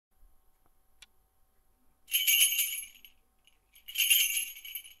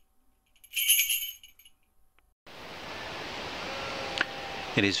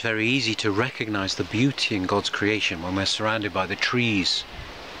It is very easy to recognize the beauty in God's creation when we're surrounded by the trees,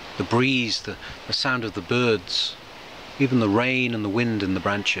 the breeze, the sound of the birds, even the rain and the wind in the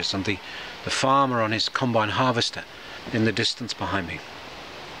branches, and the farmer on his combine harvester in the distance behind me.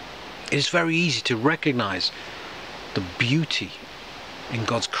 It is very easy to recognize the beauty in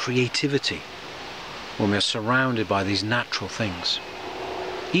God's creativity when we're surrounded by these natural things.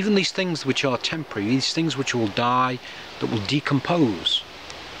 Even these things which are temporary, these things which will die, that will decompose.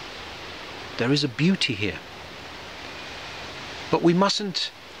 There is a beauty here. But we mustn't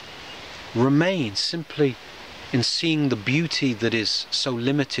remain simply in seeing the beauty that is so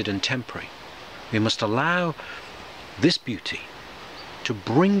limited and temporary. We must allow this beauty to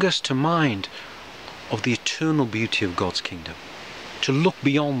bring us to mind of the eternal beauty of God's kingdom, to look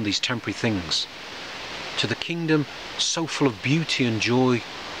beyond these temporary things to the kingdom so full of beauty and joy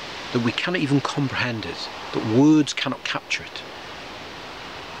that we cannot even comprehend it, that words cannot capture it.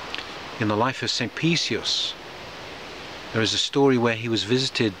 In the life of St. Pisius, there is a story where he was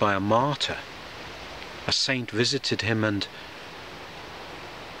visited by a martyr. A saint visited him and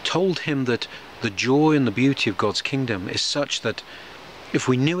told him that the joy and the beauty of God's kingdom is such that if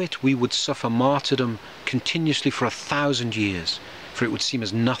we knew it, we would suffer martyrdom continuously for 1,000 years, for it would seem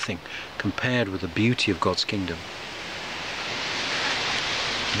as nothing compared with the beauty of God's kingdom.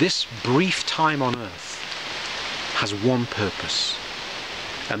 This brief time on earth has one purpose,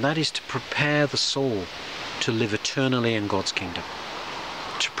 and that is to prepare the soul to live eternally in God's kingdom.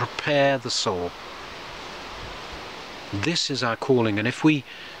 To prepare the soul. This is our calling, and if we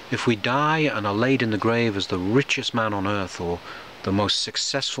die and are laid in the grave as the richest man on earth or the most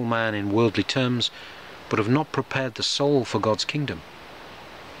successful man in worldly terms, but have not prepared the soul for God's kingdom,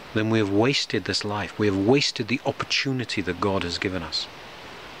 then we have wasted this life. We have wasted the opportunity that God has given us.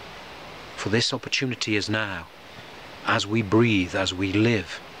 For this opportunity is now, as we breathe, as we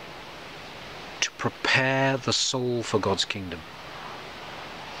live, to prepare the soul for God's kingdom.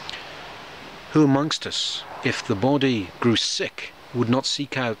 Who amongst us, if the body grew sick, would not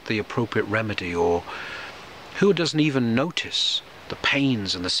seek out the appropriate remedy? Or who doesn't even notice the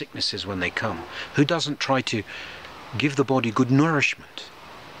pains and the sicknesses when they come? Who doesn't try to give the body good nourishment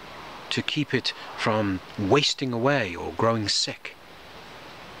to keep it from wasting away or growing sick?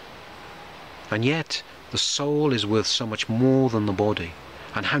 And yet the soul is worth so much more than the body,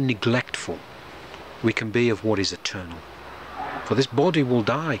 and how neglectful we can be of what is eternal. For this body will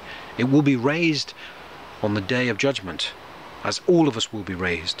die. It will be raised on the day of judgment, as all of us will be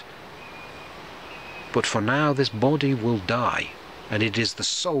raised. But for now this body will die, and it is the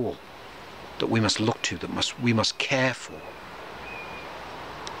soul that we must look to, that we must care for.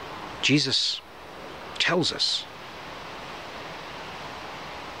 Jesus tells us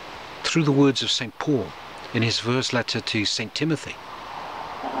through the words of St. Paul in his first letter to St. Timothy,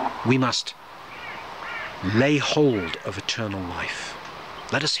 we must lay hold of eternal life.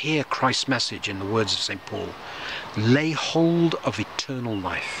 Let us hear Christ's message in the words of St. Paul. Lay hold of eternal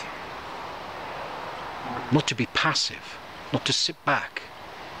life. Not to be passive, not to sit back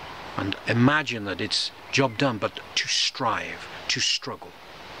and imagine that it's job done, but to strive, to struggle,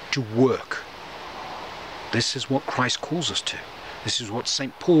 to work. This is what Christ calls us to. This is what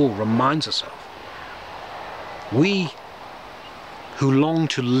St. Paul reminds us of. We who long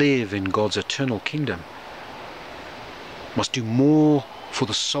to live in God's eternal kingdom must do more for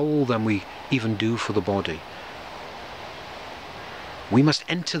the soul than we even do for the body. We must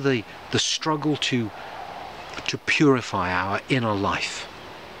enter the struggle to purify our inner life.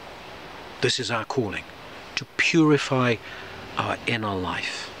 This is our calling, to purify our inner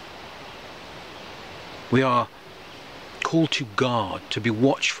life. We are called to guard, to be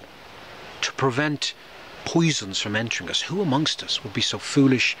watchful, to prevent poisons from entering us. Who amongst us would be so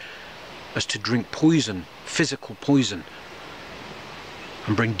foolish as to drink poison, physical poison,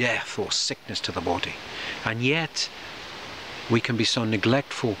 and bring death or sickness to the body? And yet we can be so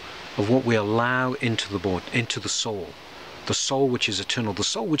neglectful of what we allow into the body, into the soul which is eternal, the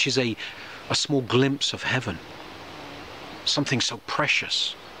soul which is a small glimpse of heaven, something so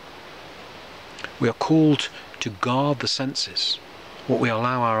precious. We are called to guard the senses, what we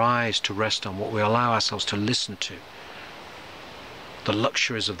allow our eyes to rest on, what we allow ourselves to listen to, the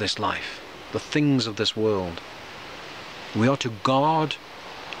luxuries of this life, the things of this world. We are to guard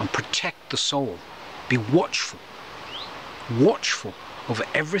and protect the soul, be watchful over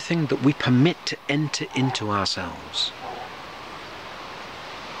everything that we permit to enter into ourselves.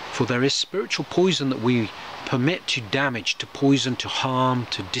 For there is spiritual poison that we permit to damage, to poison, to harm,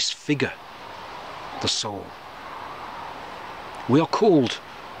 to disfigure the soul. We are called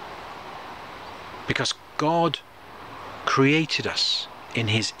because God created us in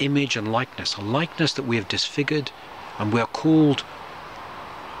his image and likeness, a likeness that we have disfigured, and we are called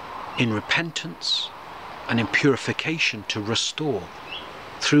in repentance and in purification to restore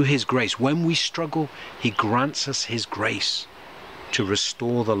through his grace. When we struggle, he grants us his grace to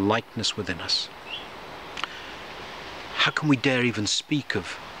restore the likeness within us. How can we dare even speak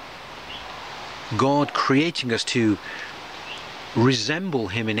of God creating us to resemble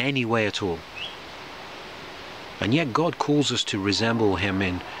him in any way at all? And yet God calls us to resemble him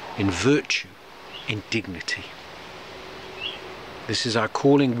in virtue, in dignity. This is our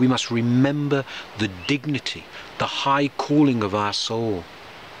calling. We must remember the dignity, the high calling of our soul,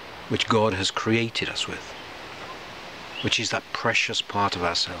 which God has created us with, which is that precious part of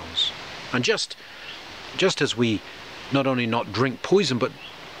ourselves. And just as we not only not drink poison, but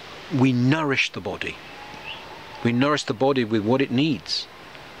we nourish the body. We nourish the body with what it needs.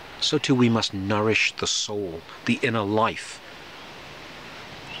 So too we must nourish the soul, the inner life.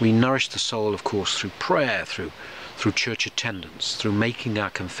 We nourish the soul, of course, through prayer, through church attendance, through making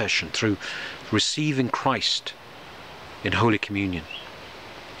our confession, through receiving Christ in Holy Communion.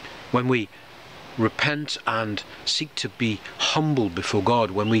 When we repent and seek to be humble before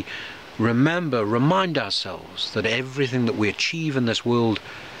God, when we remind ourselves that everything that we achieve in this world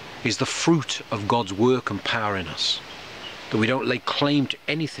is the fruit of God's work and power in us, that we don't lay claim to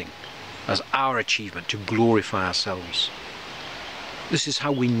anything as our achievement to glorify ourselves. This is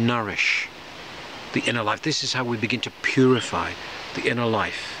how we nourish the inner life. This is how we begin to purify the inner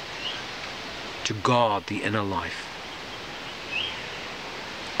life, to guard the inner life.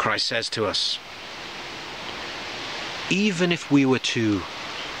 Christ says to us, even if we were to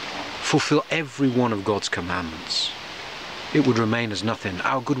fulfill every one of God's commandments, it would remain as nothing.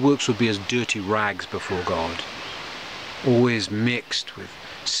 Our good works would be as dirty rags before God, always mixed with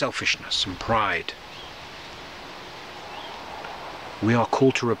selfishness and pride. We are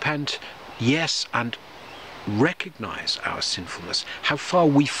called to repent, yes, and recognize our sinfulness, how far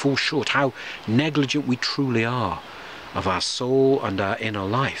we fall short, how negligent we truly are of our soul and our inner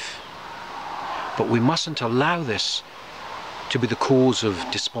life. But we mustn't allow this to be the cause of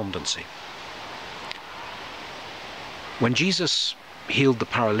despondency. When Jesus healed the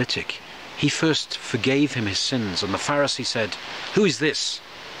paralytic, he first forgave him his sins, and the Pharisee said, "Who is this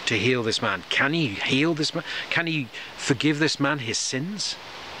to heal this man? Can he heal this man? Can he forgive this man his sins?"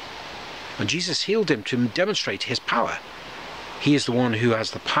 And Jesus healed him to demonstrate his power. He is the one who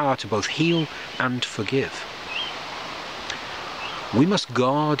has the power to both heal and forgive. We must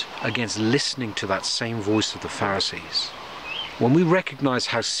guard against listening to that same voice of the Pharisees. When we recognize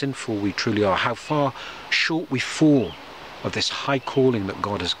how sinful we truly are, how far short we fall of this high calling that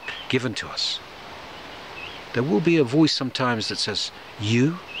God has given to us, there will be a voice sometimes that says,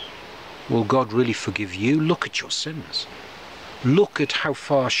 "You? Will God really forgive you? Look at your sins. Look at how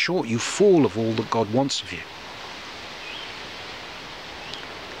far short you fall of all that God wants of you."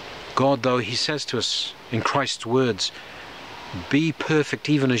 God, though, he says to us in Christ's words, "Be perfect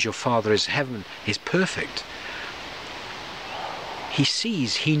even as your Father is heaven is perfect." He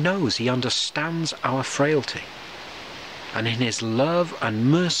sees, he knows, he understands our frailty. And in his love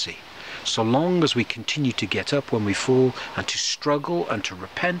and mercy, so long as we continue to get up when we fall and to struggle and to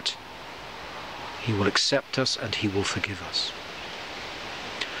repent, he will accept us and he will forgive us.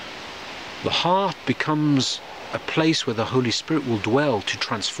 The heart becomes a place where the Holy Spirit will dwell to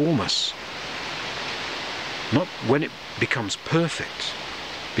transform us. Not when it becomes perfect,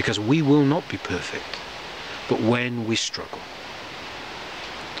 because we will not be perfect, but when we struggle.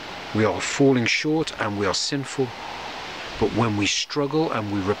 We are falling short and we are sinful, but when we struggle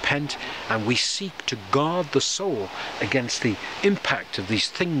and we repent and we seek to guard the soul against the impact of these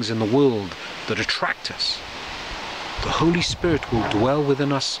things in the world that attract us, the Holy Spirit will dwell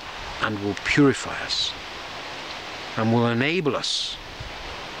within us and will purify us and will enable us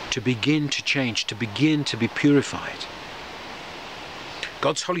to begin to change, to begin to be purified.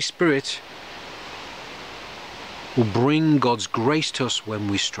 God's Holy Spirit will bring God's grace to us when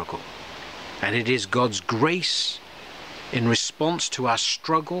we struggle. And it is God's grace in response to our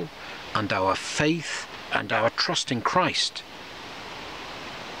struggle and our faith and our trust in Christ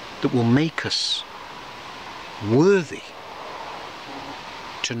that will make us worthy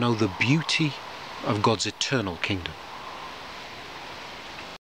to know the beauty of God's eternal kingdom.